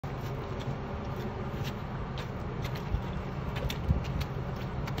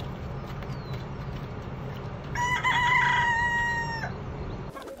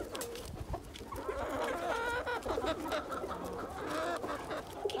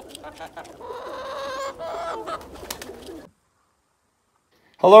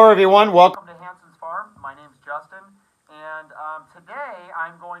Hello everyone, welcome to Hanson's Farm. My name's Justin, and today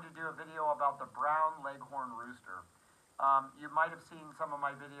I'm going to do a video about the brown leghorn rooster. You might have seen some of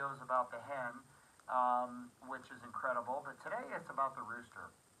my videos about the hen, which is incredible, but today it's about the rooster.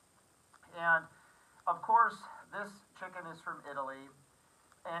 And of course, this chicken is from Italy,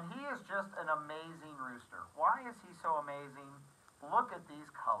 and he is just an amazing rooster. Why is he so amazing? Look at these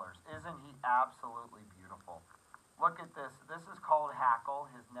colors. Isn't he absolutely beautiful? Look at this. This is called hackle,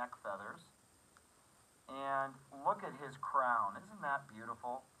 his neck feathers. And look at his crown. Isn't that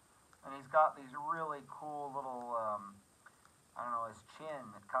beautiful? And he's got these really cool little, I don't know, his chin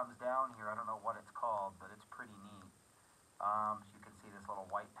that comes down here. I don't know what it's called, but it's pretty neat. So you can see this little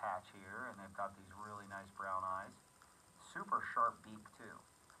white patch here, and they've got these really nice brown eyes. Super sharp beak, too.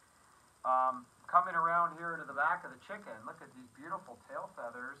 Coming around here to the back of the chicken, look at these beautiful tail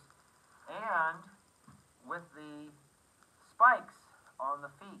feathers. And with the spikes on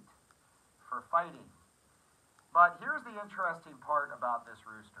the feet for fighting. But here's the interesting part about this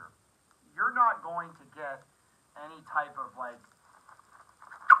rooster. You're not going to get any type of like,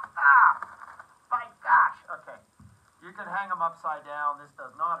 my gosh, okay. You can hang him upside down. This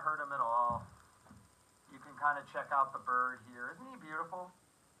does not hurt him at all. You can kind of check out the bird here. Isn't he beautiful?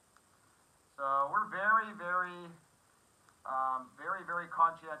 So we're very, very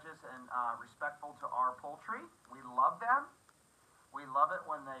conscientious and respectful to our poultry. We love them. We love it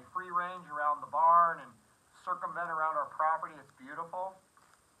when they free range around the barn and circumvent around our property. It's beautiful.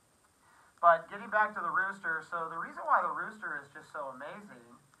 But getting back to the rooster, so the reason why the rooster is just so amazing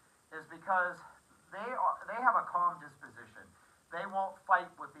is because they have a calm disposition. They won't fight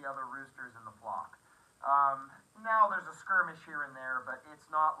with the other roosters in the flock. Now there's a skirmish here and there, but it's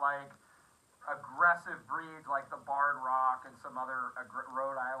not like aggressive breeds like the Barred Rock and some other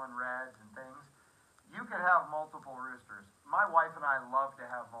Rhode Island Reds and things. You could have multiple roosters. My wife and I love to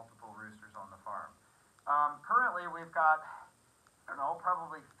have multiple roosters on the farm. Currently we've got, I don't know,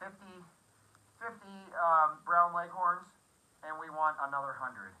 probably 50 brown leghorns, and we want another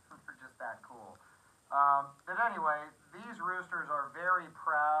 100. They're just that cool. But anyway, these roosters are very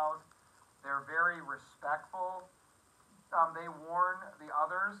proud. They're very respectful. They warn the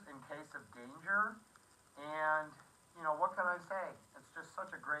others in case of danger, and you know, what can I say? It's just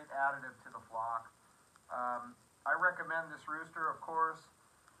such a great additive to the flock. I recommend this rooster, of course,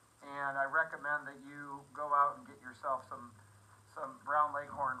 and I recommend that you go out and get yourself some brown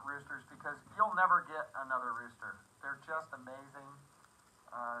leghorn roosters, because you'll never get another rooster. They're just amazing.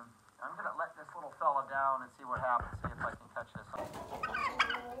 I'm going to let this little fella down and see what happens, see if I can catch this.